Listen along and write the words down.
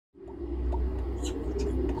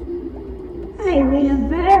Nothing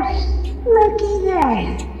universe. Looky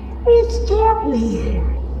there. It's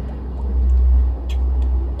Tattman.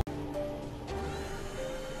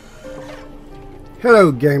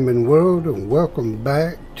 Hello gaming world, and welcome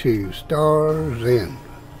back to Stars End.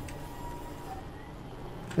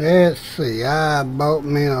 Let's see, I bought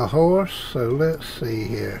me a horse, so let's see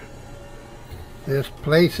here. Let's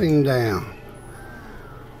place him down.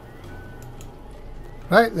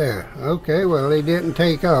 Right there. Okay, well he didn't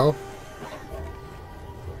take off.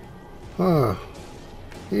 Oh,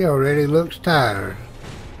 he already looks tired.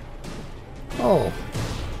 Oh,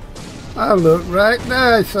 I look right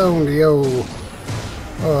nice on the old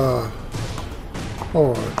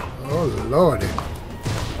horse. Oh lordy.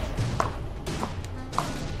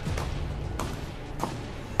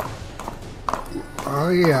 Oh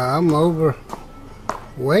yeah, I'm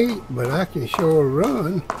overweight, but I can sure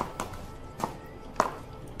run.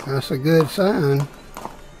 That's a good sign.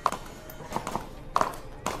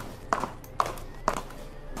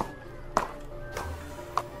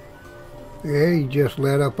 Yeah, he just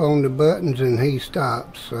let up on the buttons and he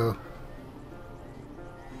stopped, so.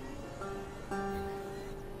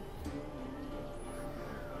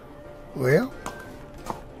 Well.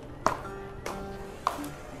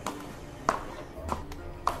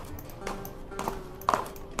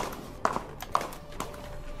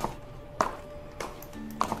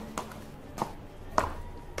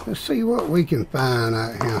 Let's see what we can find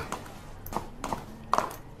out here.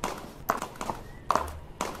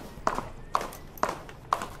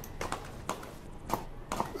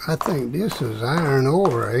 I think this is iron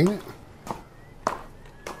ore, ain't it?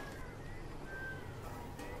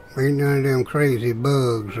 Ain't none of them crazy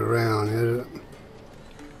bugs around, is it?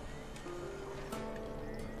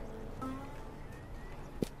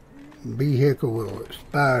 Vehicle will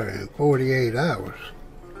expire in 48 hours.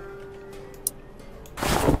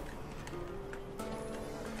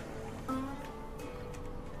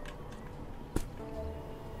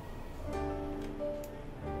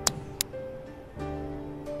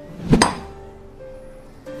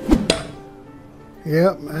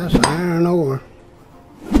 Yep, that's iron ore.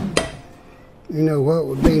 You know what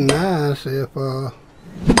would be nice if the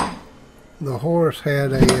horse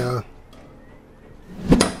had a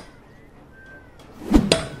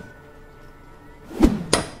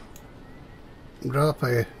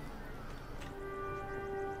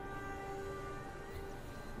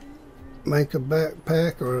make a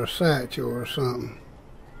backpack or a satchel or something.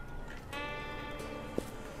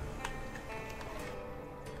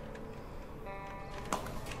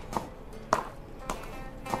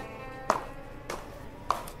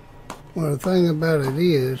 Well, the thing about it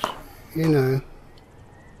is, you know,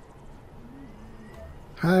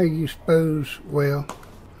 how you suppose, well,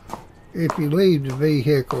 if you leave the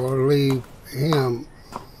vehicle or leave him,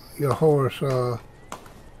 your horse,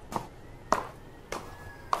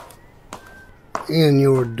 in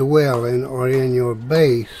your dwelling or in your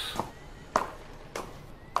base,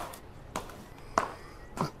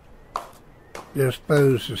 they're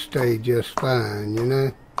supposed to stay just fine, you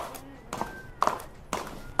know?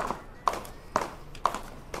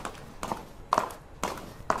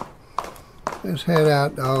 Let's head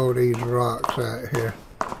out to all these rocks out here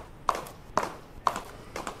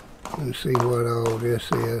and see what all this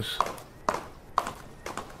is.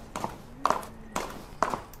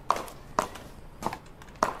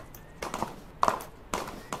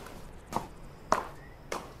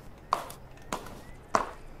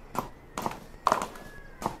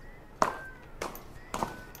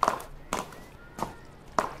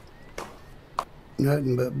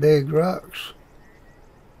 Nothing but big rocks.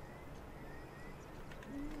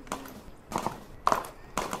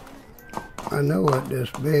 I know what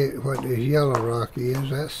this yellow rock is.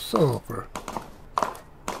 That's sulfur.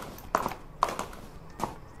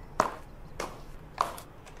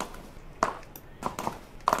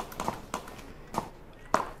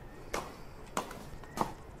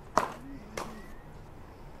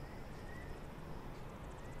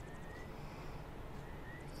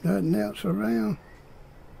 Nothing else around.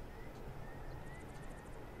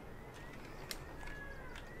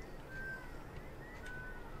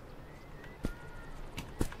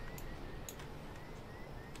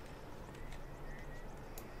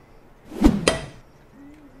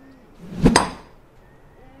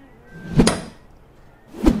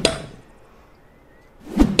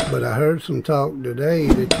 But I heard some talk today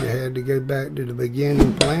that you had to go back to the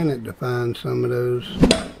beginning planet to find some of those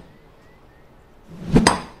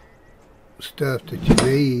stuff that you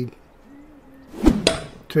need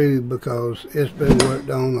too, because it's been worked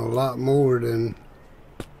on a lot more than.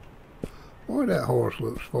 Boy, that horse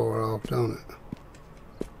looks far off, don't it?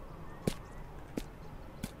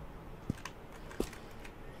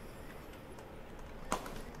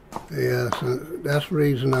 Yeah, so that's the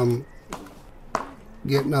reason I'm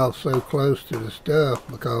getting off so close to the stuff,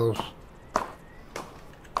 because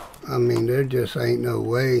I mean, there just ain't no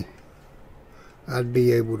way I'd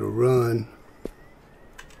be able to run,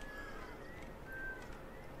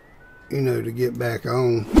 you know, to get back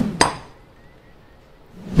on.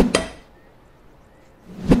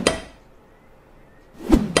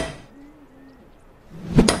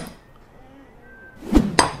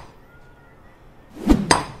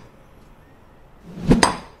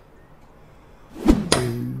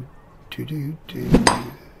 Do.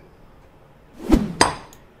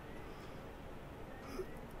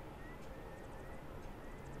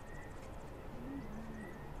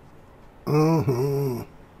 Uh-huh.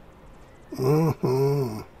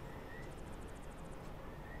 Uh-huh.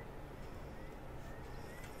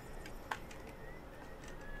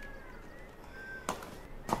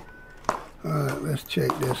 Alright, let's check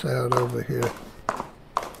this out over here.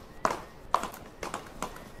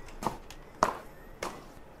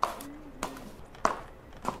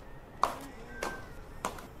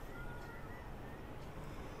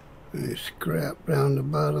 Any scrap down the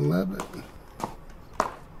bottom of it.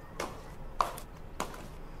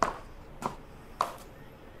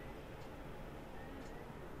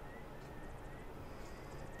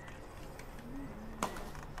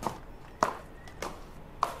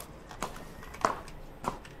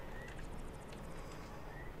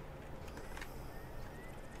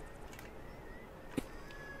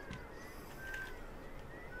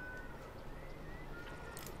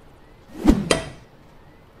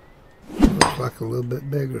 Looks like a little bit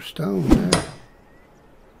bigger stone there.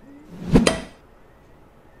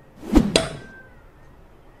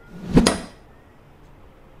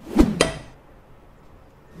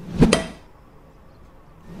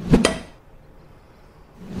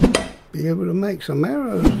 Be able to make some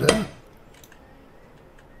arrows though.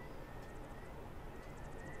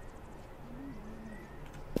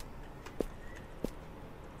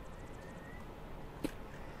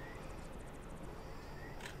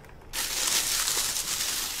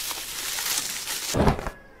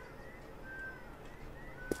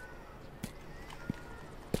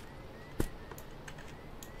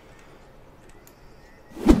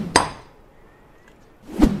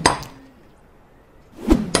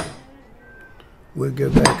 We'll go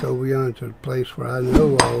back over yonder to the place where I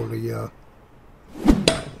know all the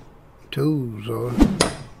tools are.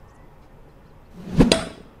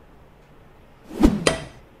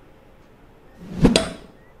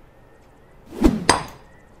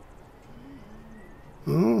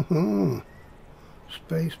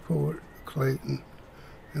 Spaceport, Clayton,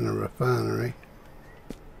 and a refinery.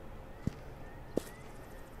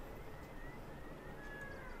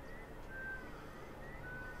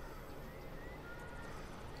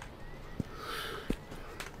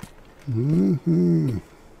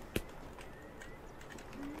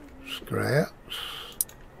 Scraps.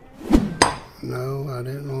 No, I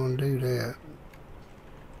didn't want to do that.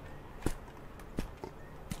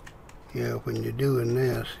 Yeah, when you're doing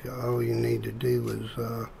this, all you need to do is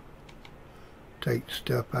take the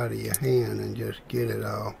stuff out of your hand and just get it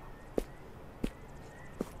all.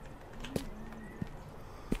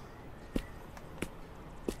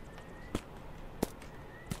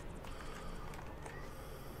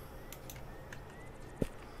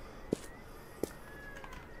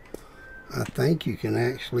 I think you can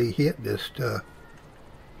actually hit this stuff.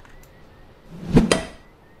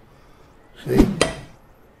 See?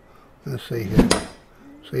 Let's see here.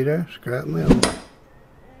 See there? Scrap metal.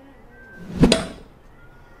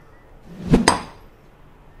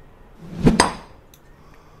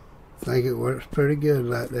 I think it works pretty good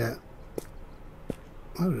like that.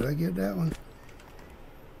 Oh, did I get that one?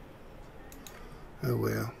 Oh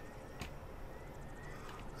well.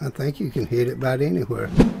 I think you can hit it about anywhere.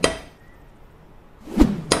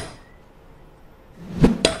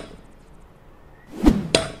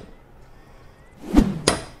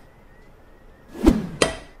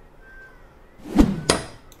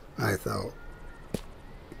 I thought.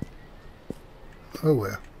 Oh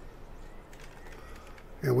well.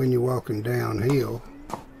 And when you're walking downhill,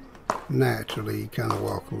 naturally you kind of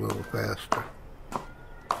walk a little faster.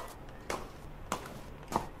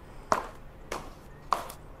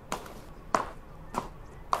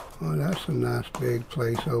 Oh, that's a nice big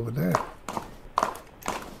place over there.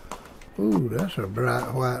 Ooh, that's a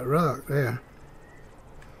bright white rock there.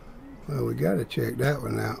 Well, we got to check that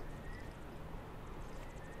one out.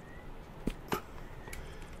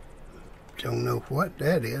 Don't know what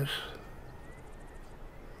that is.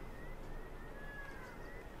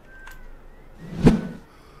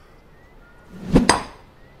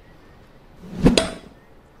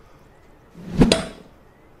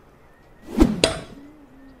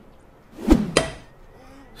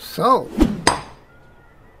 salt.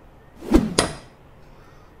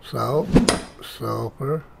 Salt,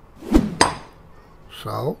 sulfur,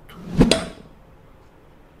 salt,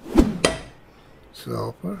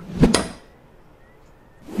 sulfur,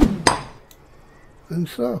 and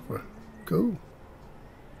sulfur. Cool.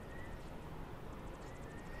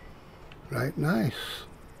 Right, nice.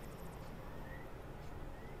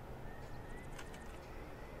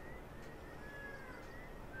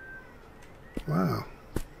 Wow.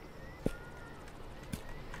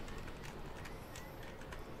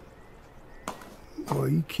 Boy,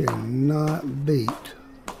 you cannot beat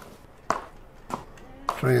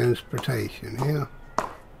transportation. Yeah,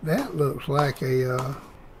 that looks like a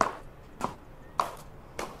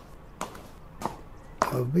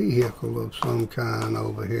vehicle of some kind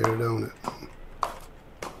over here, don't it?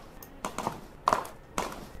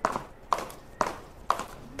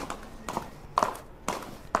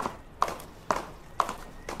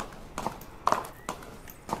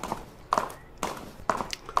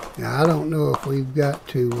 Now, I don't know if we've got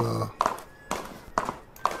to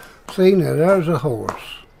see, now there's a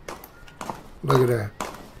horse. Look at that.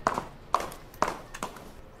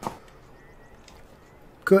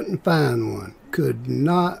 Couldn't find one. Could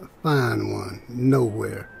not find one.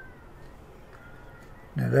 Nowhere.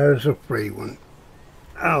 Now there's a free one.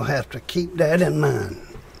 I'll have to keep that in mind.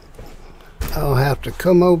 I'll have to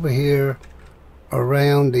come over here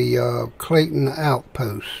around the Clayton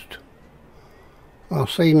outpost. Well,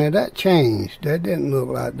 see, now that changed. That didn't look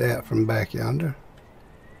like that from back yonder.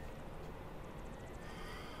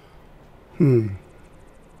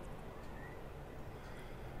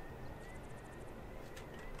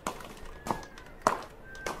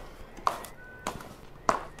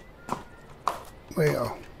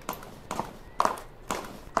 Well,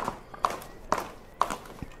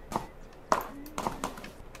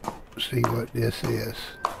 see what this is.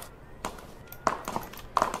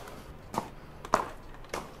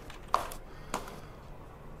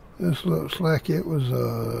 This looks like it was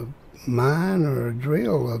a mine or a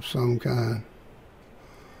drill of some kind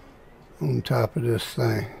on top of this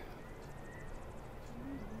thing.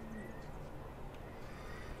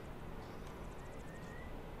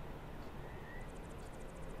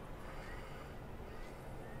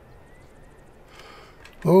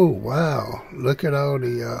 Oh, wow. Look at all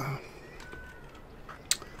the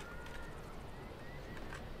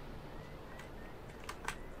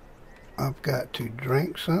I've got to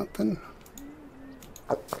drink something.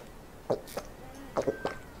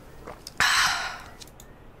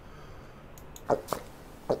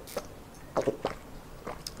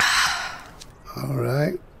 All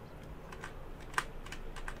right.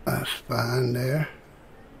 That's fine there.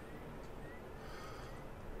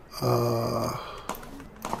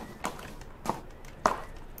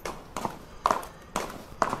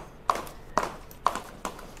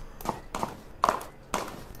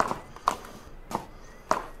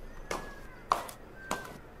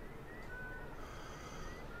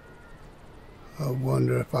 I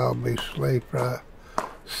wonder if I'll be safe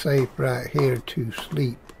right here to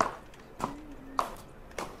sleep.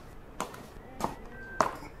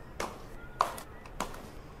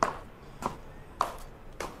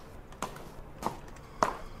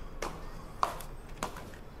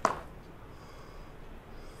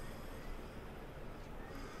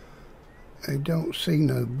 I don't see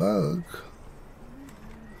no bug.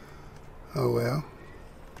 Oh well.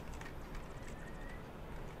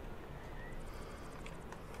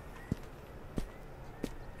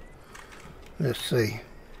 Let's see.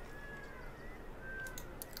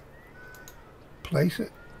 Place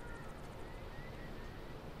it.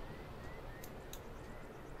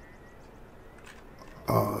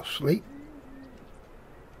 Sleep.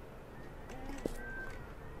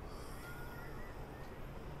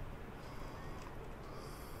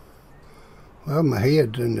 Well, my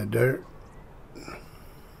head's in the dirt.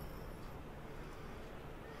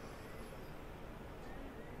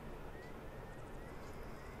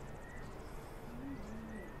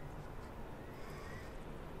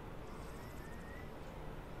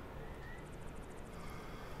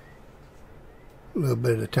 A little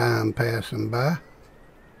bit of time passing by.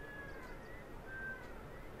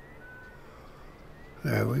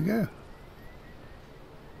 There we go.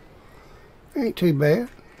 Ain't too bad.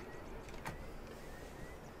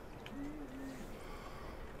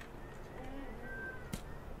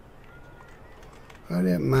 I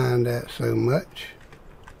didn't mind that so much.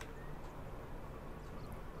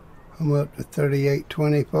 I'm up to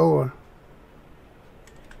 3824.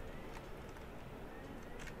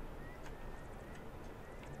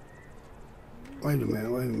 Wait a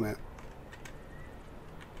minute.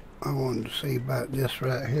 I wanted to see about this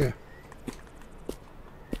right here.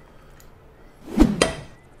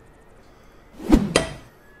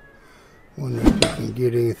 Wonder if you can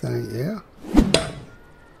get anything. Yeah.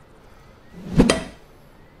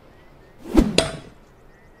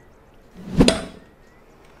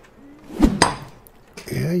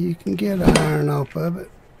 Yeah, you can get iron off of it.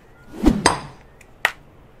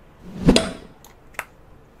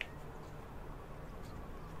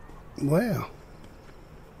 Well,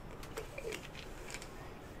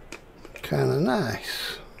 kind of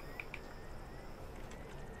nice.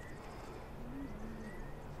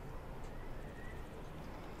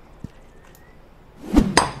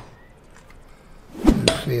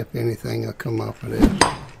 Let's see if anything will come off of this.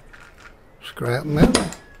 Scrap metal.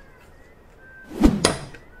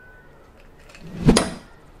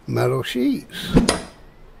 Metal sheets.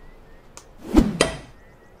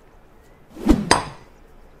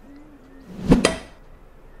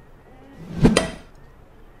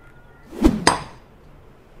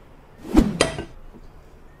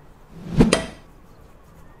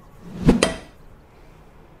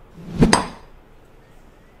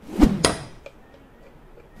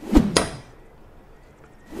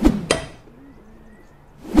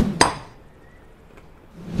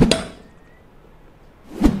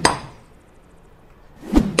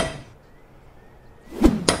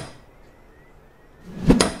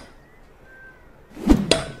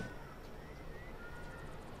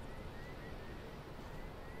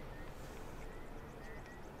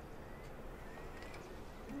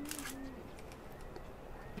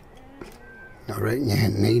 I reckon you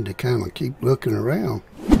need to kind of keep looking around.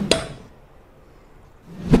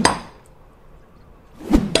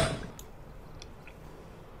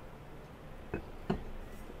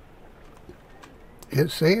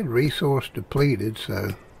 It said resource depleted,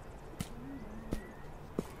 so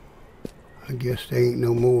I guess there ain't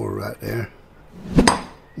no more right there.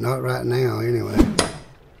 Not right now, anyway.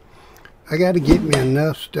 I got to get me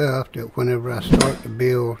enough stuff that whenever I start to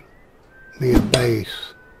build me a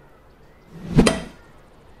base,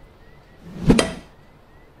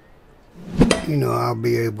 you know, I'll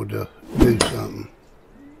be able to do something.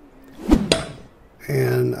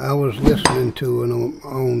 And I was listening to it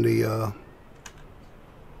on the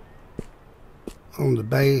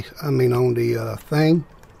base, on the thing.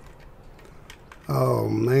 Oh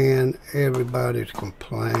man, everybody's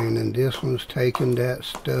complaining. This one's taking that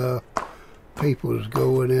stuff. People's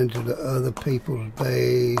going into the other people's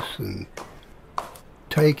base and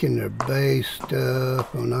taking their base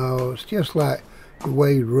stuff and all. It's just like the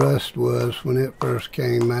way Rust was when it first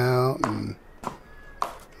came out, and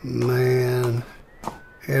man,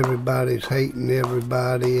 everybody's hating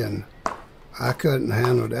everybody, and I couldn't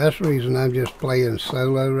handle it. That's the reason I'm just playing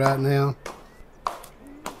solo right now.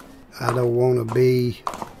 I don't want to be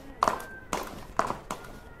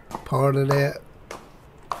part of that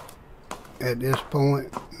at this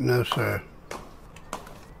point. No, sir.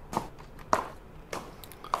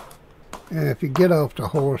 And if you get off the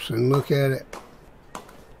horse and look at it,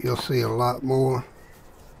 you'll see a lot more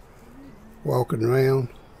walking around.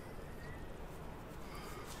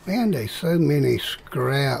 Man, there's so many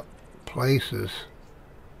scrap places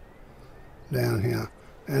down here.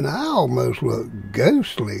 And I almost look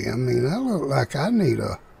ghostly. I mean, I look like I need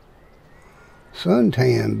a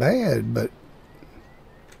suntan bad, but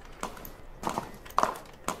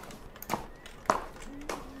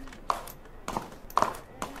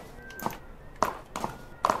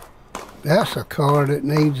that's a car that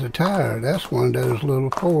needs a tire. That's one of those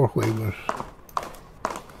little four-wheelers.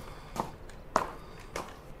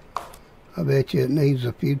 I bet you it needs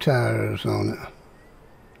a few tires on it.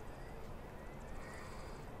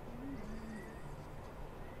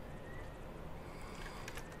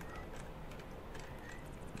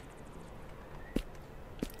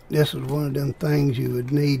 This is one of them things you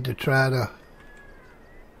would need to try to...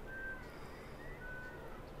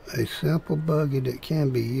 A simple buggy that can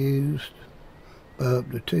be used by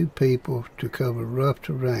up to 2 people to cover rough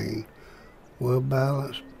terrain.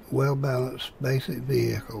 Well-balanced basic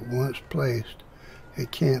vehicle. Once placed,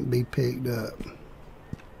 it can't be picked up.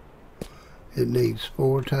 It needs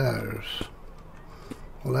 4 tires.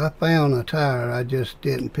 Well, I found a tire. I just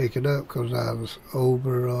didn't pick it up because I was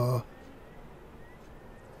overburdened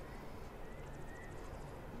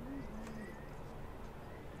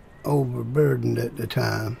at the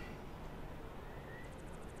time.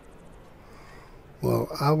 Well,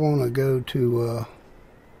 I want to go to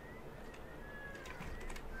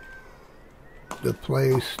the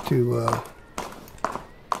place to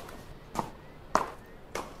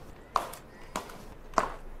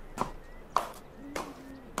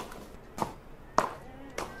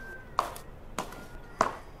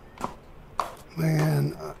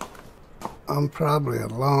Man, I'm probably a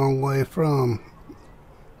long way from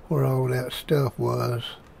where all that stuff was.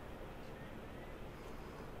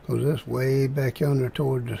 Because it's way back yonder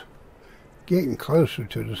toward the, getting closer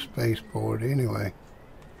to the spaceport anyway.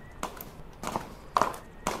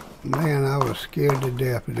 Man, I was scared to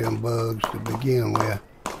death of them bugs to begin with.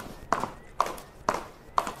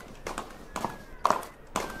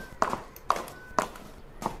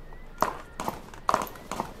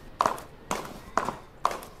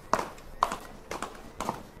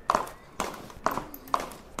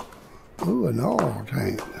 Ooh, an oil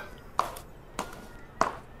tank.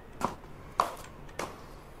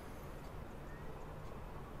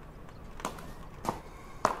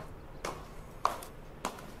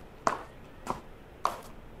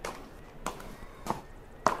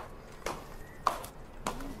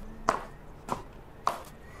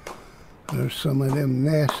 There's some of them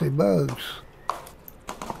nasty bugs.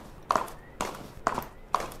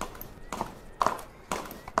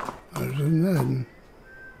 There's nothing.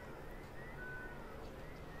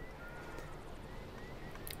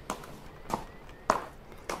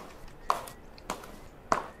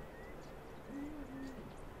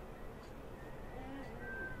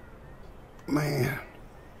 Man.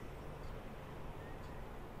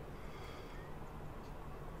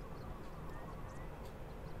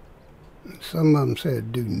 Some of them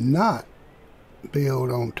said do not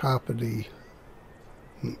build on top of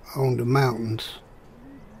on the mountains.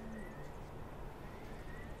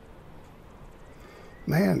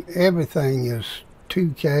 Man, everything is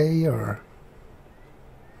 2K or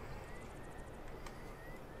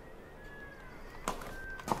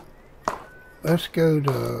let's go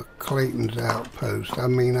to Clayton's outpost. I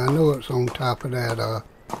mean, I know it's on top of that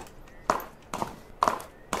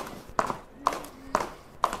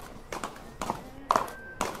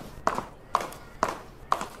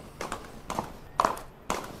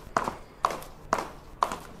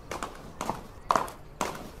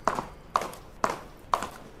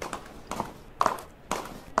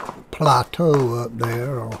plateau up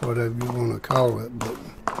there, or whatever you want to call it, but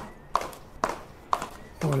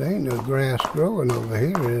well, there ain't no grass growing over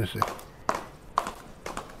here, is it?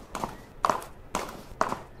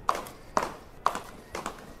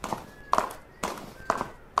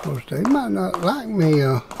 Of course, they might not like me.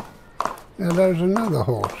 Now there's another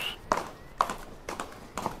horse.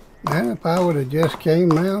 Man, if I would have just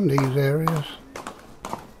came around these areas.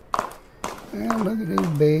 Man, look at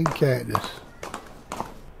these big cactus.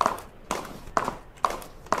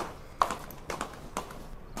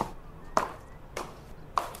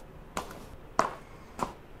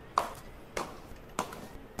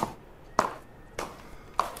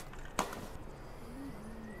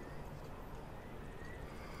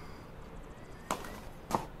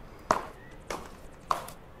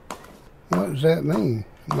 What does that mean?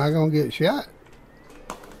 Am I going to get shot?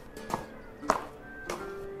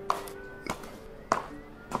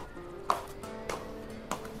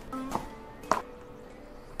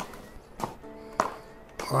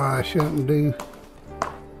 Or I shouldn't be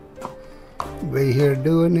here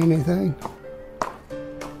doing anything?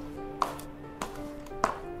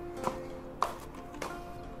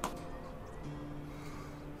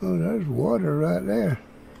 Oh, there's water right there.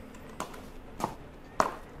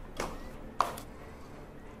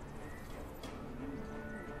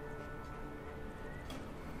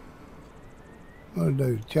 What are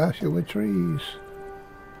those Joshua trees?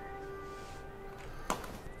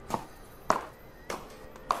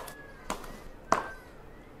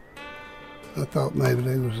 I thought maybe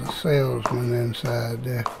there was a salesman inside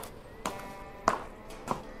there.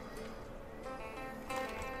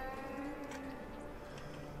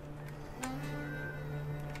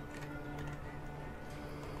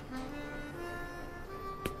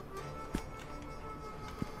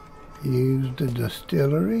 Use the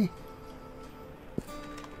distillery.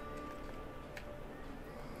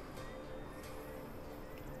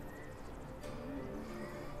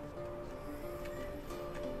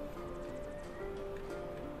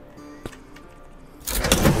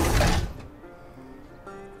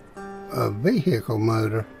 A vehicle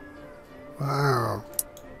motor. Wow.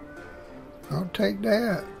 I'll take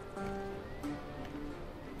that.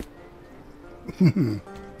 You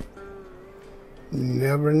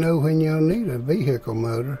never know when you'll need a vehicle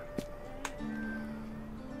motor.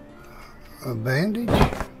 A bandage?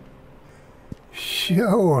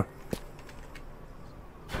 Sure.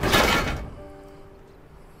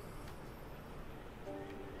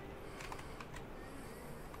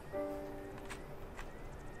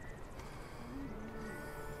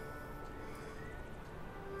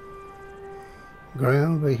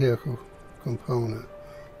 Ground vehicle component.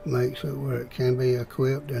 makes it where it can be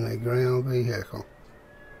equipped in a ground vehicle.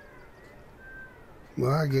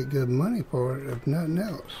 Well, I get good money for it if nothing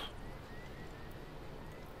else.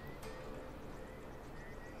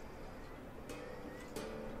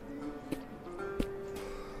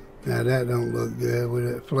 Now that don't look good with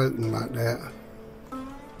it floating like that.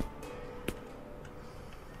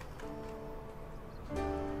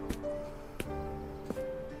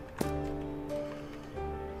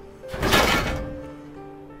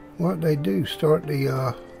 What they do, start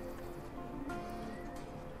the,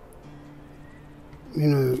 you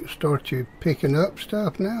know, start you picking up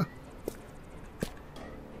stuff now?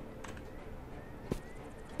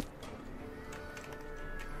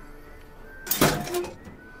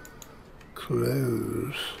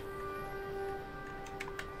 Close.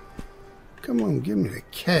 Come on, give me the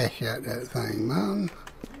cash out that thing, man.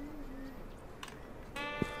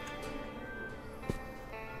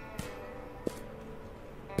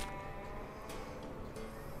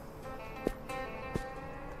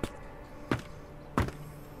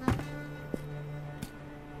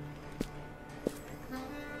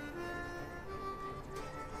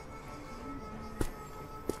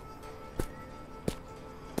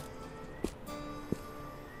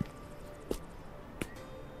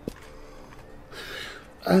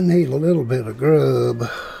 I need a little bit of grub.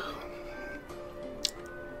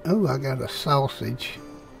 Oh, I got a sausage.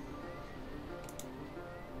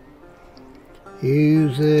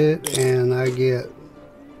 Use it and I get,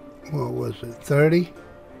 what was it, 30?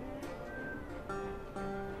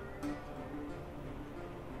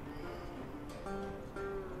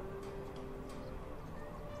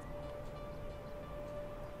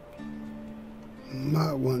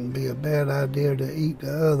 Might wouldn't be a bad idea to eat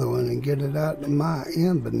the other one and get it out of my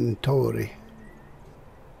inventory.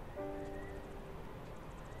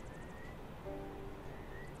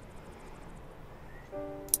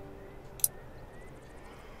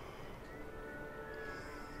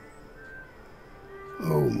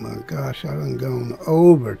 Oh my gosh, I done gone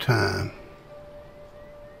overtime.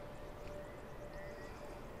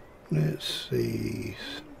 Let's see.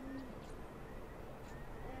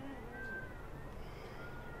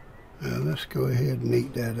 Let's go ahead and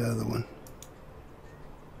eat that other one.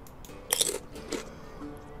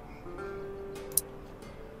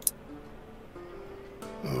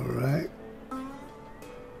 Alright.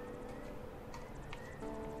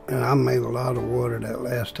 And I made a lot of water that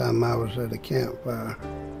last time I was at a campfire.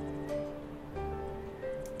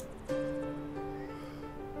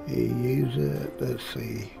 You use it, let's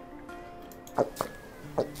see.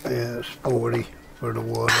 Yeah, it's 40 for the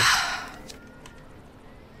water.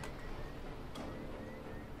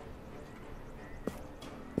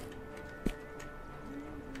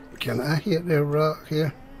 Can I hit that rock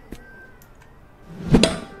here?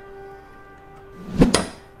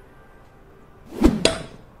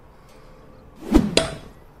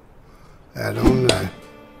 I don't know.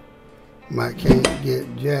 I can't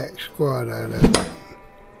get jack squat out of it.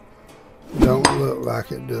 Don't look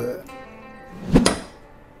like it, do it?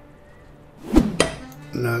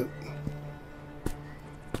 Nope.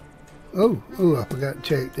 Oh, I forgot to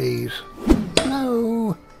check these.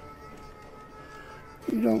 No!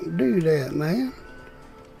 You don't do that, man.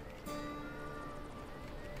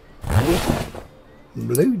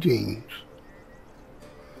 Blue jeans.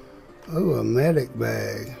 Oh, a medic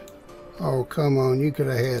bag. Oh, come on, you could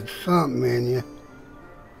have had something in you.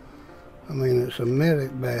 I mean, it's a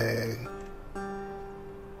medic bag.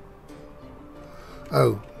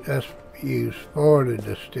 Oh, that's used for the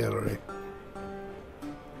distillery.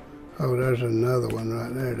 Oh, there's another one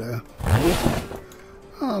right there, though.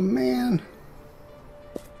 Oh, man.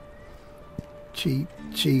 Cheap,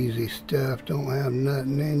 cheesy stuff. Don't have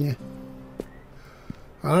nothing in you.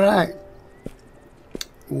 Alright.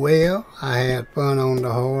 Well, I had fun on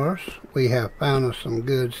the horse. We have found us some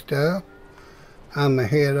good stuff. I'm going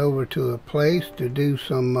to head over to a place to do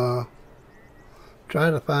some, try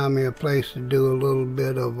to find me a place to do a little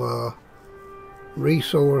bit of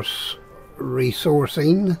resourcing,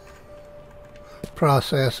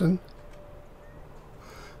 processing,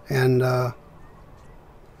 and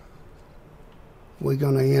we're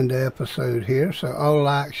going to end the episode here. So all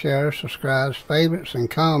like, share, subscribe, favorites, and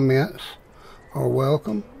comments are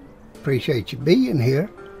welcome. Appreciate you being here.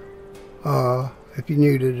 If you're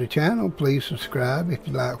new to the channel, please subscribe. If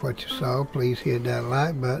you like what you saw, please hit that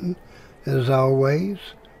like button. As always,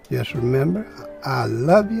 just remember, I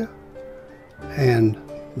love you and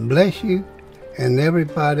bless you, and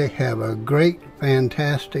everybody have a great,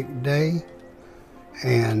 fantastic day,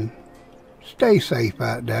 and stay safe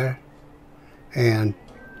out there, and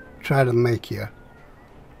try to make you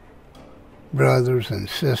brothers and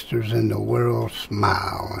sisters in the world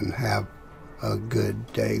smile and have a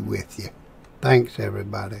good day with you. Thanks,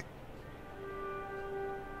 everybody.